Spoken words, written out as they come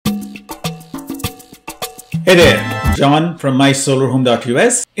Hey there, John from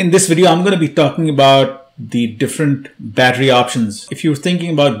mysolarhome.us. In this video, I'm going to be talking about the different battery options. If you're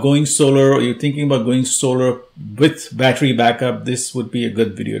thinking about going solar or you're thinking about going solar with battery backup, this would be a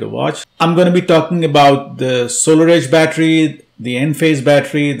good video to watch. I'm going to be talking about the SolarEdge battery, the Enphase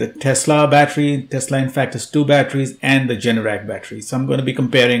battery, the Tesla battery. Tesla, in fact, has two batteries, and the Generac battery. So I'm going to be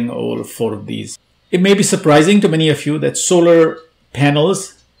comparing all four of these. It may be surprising to many of you that solar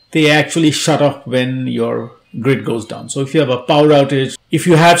panels, they actually shut off when your grid goes down. So if you have a power outage, if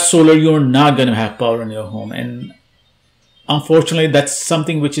you have solar, you're not going to have power in your home. And unfortunately, that's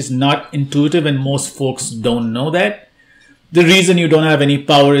something which is not intuitive, and most folks don't know that. The reason you don't have any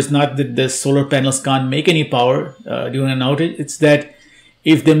power is not that the solar panels can't make any power during an outage. It's that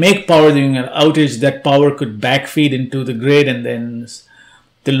if they make power during an outage, that power could backfeed into the grid, and then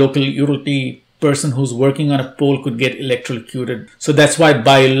the local utility person who's working on a pole could get electrocuted. So that's why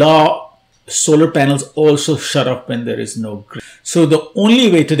by law, solar panels also shut off when there is no grid. So the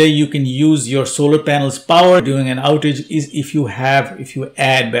only way today you can use your solar panels power during an outage is if you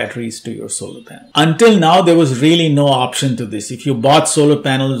add batteries to your solar panel. Until now, there was really no option to this. If you bought solar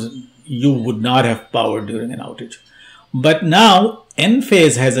panels, you would not have power during an outage. But now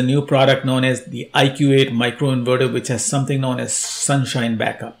Enphase has a new product known as the IQ8 microinverter, which has something known as sunshine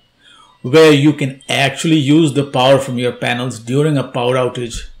backup, where you can actually use the power from your panels during a power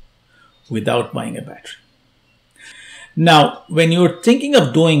outage without buying a battery. Now, when you're thinking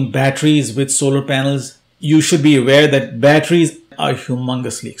of doing batteries with solar panels, you should be aware that batteries are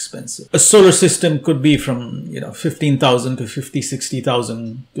humongously expensive. A solar system could be from 15,000 to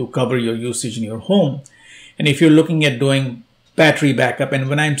 60,000 to cover your usage in your home. And if you're looking at doing battery backup, and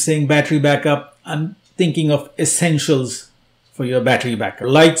when I'm saying battery backup, I'm thinking of essentials for your battery backup: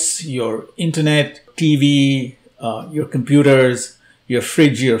 lights, your internet, TV, your computers, your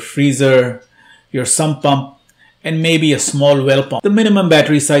fridge, your freezer, your sump pump, and maybe a small well pump. The minimum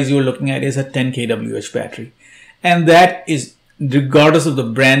battery size you're looking at is a 10 kWh battery. And that is, regardless of the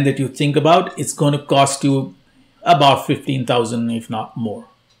brand that you think about, it's going to cost you about 15,000, if not more.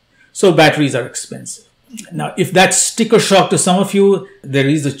 So batteries are expensive. Now, if that's sticker shock to some of you, there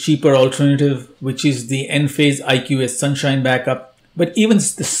is a cheaper alternative, which is the Enphase IQ8 Sunshine Backup. But even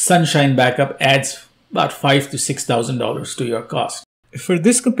the Sunshine Backup adds about $5,000 to $6,000 to your cost. For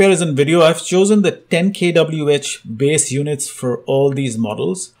this comparison video, I've chosen the 10 kWh base units for all these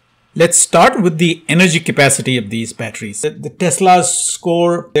models. Let's start with the energy capacity of these batteries. The Tesla's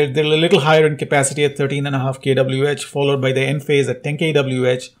score, they're a little higher in capacity at 13.5 kWh, followed by the Enphase at 10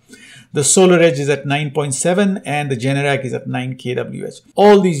 kWh. The SolarEdge is at 9.7 and the Generac is at 9 kWh.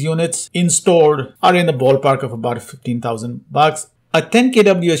 All these units installed are in the ballpark of about $15,000. A 10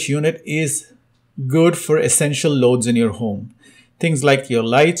 kWh unit is good for essential loads in your home. Things like your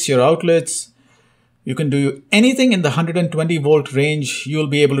lights, your outlets. You can do anything in the 120 volt range you'll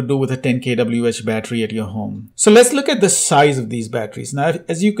be able to do with a 10 kWh battery at your home. So let's look at the size of these batteries. Now,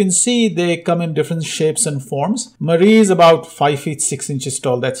 as you can see, they come in different shapes and forms. Marie is about 5 feet 6 inches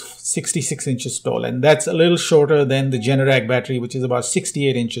tall. That's 66 inches tall. And that's a little shorter than the Generac battery, which is about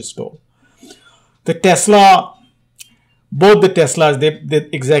 68 inches tall. The Tesla, both the Teslas, they're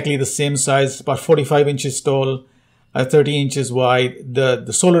exactly the same size, about 45 inches tall. 30 inches wide. The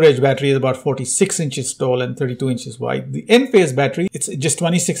SolarEdge battery is about 46 inches tall and 32 inches wide. The Enphase battery, it's just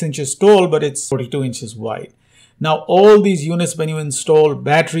 26 inches tall, but it's 42 inches wide. Now, all these units, when you install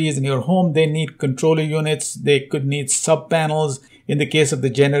batteries in your home, they need controller units. They could need sub panels. In the case of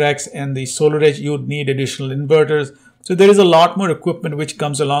the Generacs and the SolarEdge, you'd need additional inverters. So there is a lot more equipment which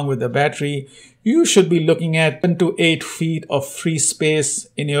comes along with the battery. You should be looking at 7 to 8 feet of free space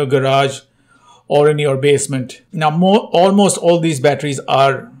in your garage or in your basement. Now, almost all these batteries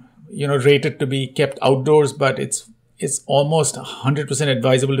are, rated to be kept outdoors, but it's almost 100%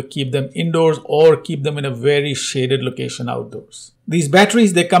 advisable to keep them indoors or keep them in a very shaded location outdoors. These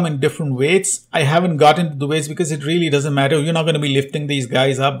batteries, they come in different weights. I haven't gotten into the weights because it really doesn't matter. You're not going to be lifting these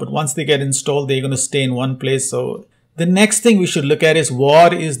guys up, but once they get installed, they're going to stay in one place. So the next thing we should look at is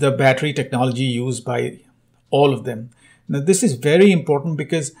what is the battery technology used by all of them. Now, this is very important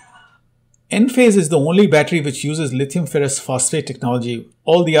because Enphase is the only battery which uses lithium ferrous phosphate technology.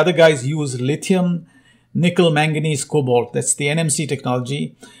 All the other guys use lithium, nickel, manganese, cobalt. That's the NMC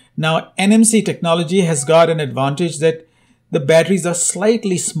technology. Now, NMC technology has got an advantage that the batteries are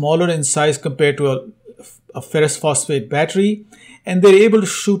slightly smaller in size compared to a ferrous phosphate battery, and they're able to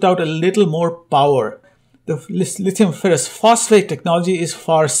shoot out a little more power. The lithium ferrous phosphate technology is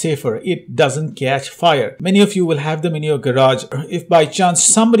far safer. It doesn't catch fire. Many of you will have them in your garage. If by chance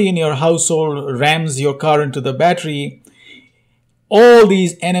somebody in your household rams your car into the battery, all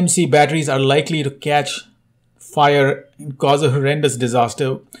these NMC batteries are likely to catch fire and cause a horrendous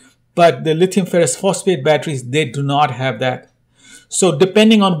disaster. But the lithium ferrous phosphate batteries, they do not have that. So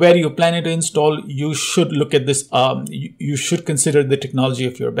depending on where you're planning to install, you should look at this. You should consider the technology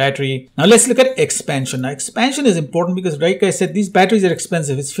of your battery. Now let's look at expansion. Now expansion is important because, like I said, these batteries are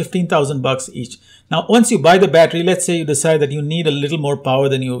expensive. It's 15,000 bucks each. Now, once you buy the battery, let's say you decide that you need a little more power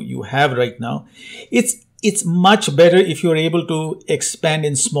than you have right now. It's much better if you're able to expand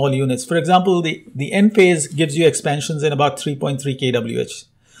in small units. For example, the Enphase gives you expansions in about 3.3 kWh.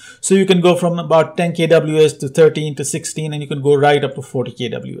 So you can go from about 10 kWh to 13 to 16, and you can go right up to 40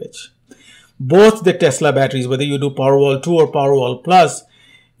 kWh. Both the Tesla batteries, whether you do Powerwall 2 or Powerwall Plus,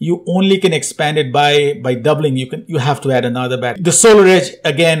 you only can expand it by doubling. You have to add another battery. The SolarEdge,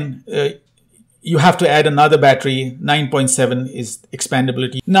 again, you have to add another battery. 9.7 is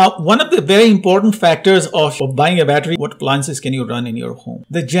expandability. Now, one of the very important factors of buying a battery, what appliances can you run in your home?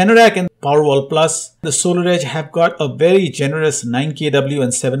 The Generac and Powerwall Plus, the SolarEdge have got a very generous 9 kW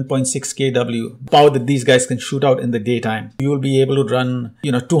and 7.6 kW power that these guys can shoot out in the daytime. You will be able to run,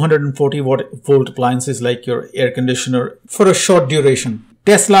 240 volt appliances like your air conditioner for a short duration.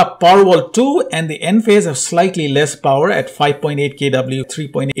 Tesla Powerwall 2 and the Enphase have slightly less power at 5.8 kW,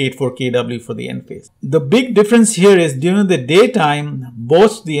 3.84 kW for the Enphase. The big difference here is during the daytime,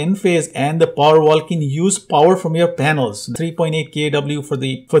 both the Enphase and the Powerwall can use power from your panels. 3.8 kW for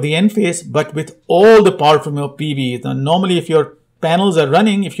the Enphase, but with all the power from your PV. Now, normally if your panels are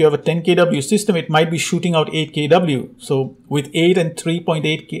running, if you have a 10 kW system, it might be shooting out 8 kW. So with 8 and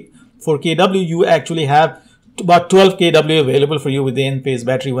 3.8 for kW, you actually have about 12 kW available for you with the Enphase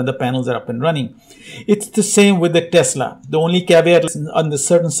battery when the panels are up and running. It's the same with the Tesla. The only caveat is under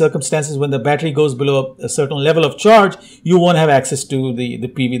certain circumstances, when the battery goes below a certain level of charge, you won't have access to the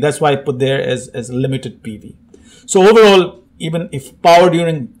PV. That's why I put there as limited PV. So overall, even if power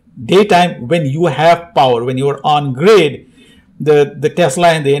during daytime, when you have power, when you are on grid, the Tesla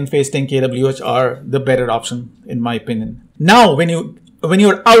and the Enphase 10 kWh are the better option in my opinion. Now, when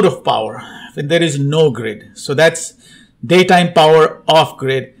you're out of power, when there is no grid, so that's daytime power off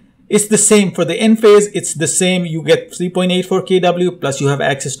grid, it's the same for the Enphase. It's the same. You get 3.84 kW plus you have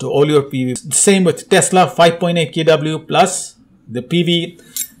access to all your PV. Same with Tesla, 5.8 kW plus the PV.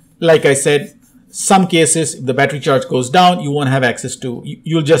 Like I said, some cases, if the battery charge goes down, you won't have access to,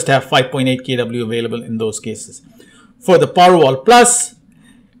 you'll just have 5.8 kW available in those cases. For the Powerwall Plus,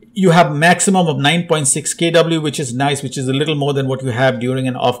 you have maximum of 9.6 kW, which is nice, which is a little more than what you have during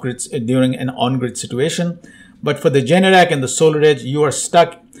an on-grid situation. But for the Generac and the SolarEdge, you are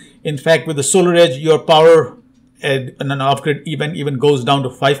stuck. In fact, with the SolarEdge, your power in an off-grid even goes down to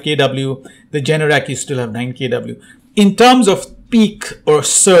 5 kW. The Generac, you still have 9 kW. In terms of peak or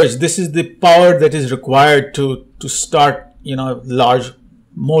surge, this is the power that is required to start, large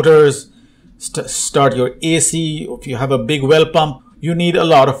motors, start your AC. If you have a big well pump, you need a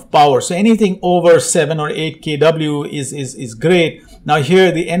lot of power. So anything over 7 or 8 kW is great. Now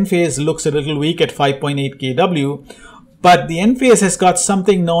here the Enphase looks a little weak at 5.8 kW, but the Enphase has got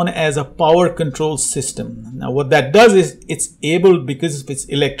something known as a power control system. Now what that does is it's able, because of its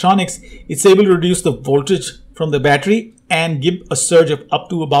electronics, it's able to reduce the voltage from the battery and give a surge of up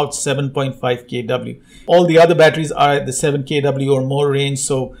to about 7.5 kW. All the other batteries are at the 7 kW or more range,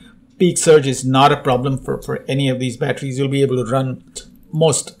 so peak surge is not a problem for any of these batteries. You'll be able to run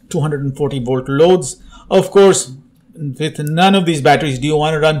most 240 volt loads. Of course, with none of these batteries do you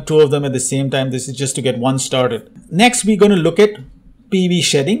want to run two of them at the same time. This is just to get one started. Next, we're going to look at PV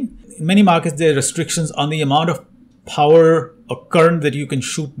shedding. In many markets, there are restrictions on the amount of power or current that you can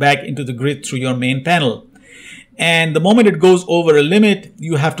shoot back into the grid through your main panel. And the moment it goes over a limit,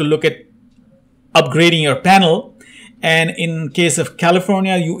 you have to look at upgrading your panel. And in case of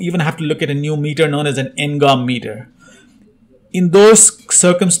California, you even have to look at a new meter known as an NGOM meter. In those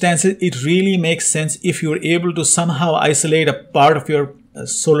circumstances, it really makes sense if you're able to somehow isolate a part of your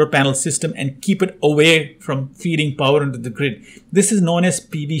solar panel system and keep it away from feeding power into the grid. This is known as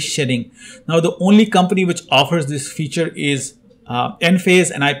PV shedding. Now, the only company which offers this feature is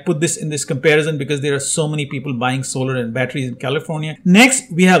Enphase, and I put this in this comparison because there are so many people buying solar and batteries in California. Next,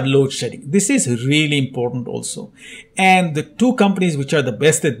 we have load shedding. This is really important also. And the two companies which are the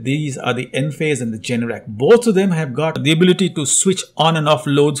best at these are the Enphase and the Generac. Both of them have got the ability to switch on and off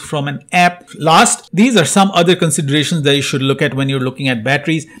loads from an app. Last, these are some other considerations that you should look at when you're looking at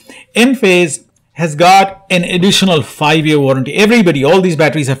batteries. Enphase has got an additional 5-year warranty. All these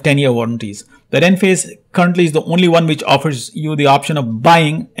batteries have 10-year warranties. That Enphase currently is the only one which offers you the option of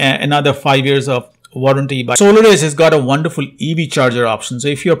buying another 5 years of warranty. But SolarEdge has got a wonderful EV charger option. So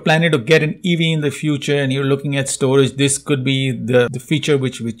if you're planning to get an EV in the future and you're looking at storage, this could be the feature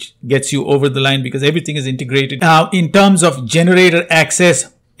which gets you over the line, because everything is integrated. Now, in terms of generator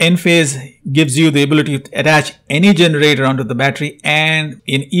access, Enphase gives you the ability to attach any generator onto the battery, and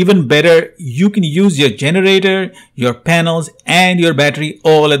in even better, you can use your generator, your panels, and your battery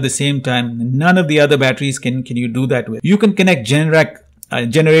all at the same time. None of the other batteries can you do that with. You can connect Generac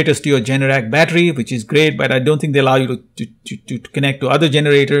generators to your Generac battery, which is great, but I don't think they allow you to connect to other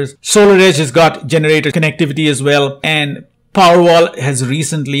generators. SolarEdge has got generator connectivity as well, and Powerwall has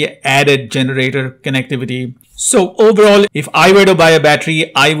recently added generator connectivity. So overall, if I were to buy a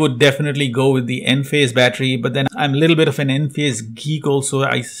battery, I would definitely go with the Enphase battery, but then I'm a little bit of an Enphase geek also.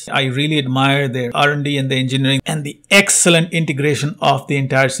 I really admire their R&D and the engineering and the excellent integration of the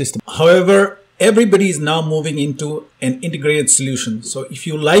entire system. However, everybody is now moving into an integrated solution. So if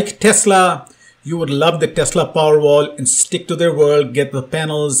you like Tesla, you would love the Tesla Powerwall and stick to their world, get the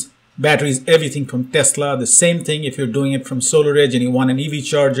panels, batteries, everything from Tesla. The same thing if you're doing it from SolarEdge and you want an EV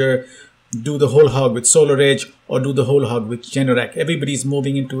charger, do the whole hog with SolarEdge or do the whole hog with Generac. Everybody's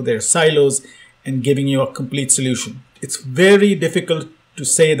moving into their silos and giving you a complete solution. It's very difficult to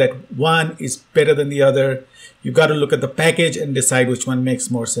say that one is better than the other. You got to look at the package and decide which one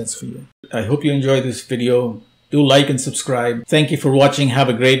makes more sense for you. I hope you enjoyed this video. Do like and subscribe. Thank you for watching. Have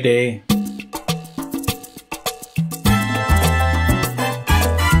a great day.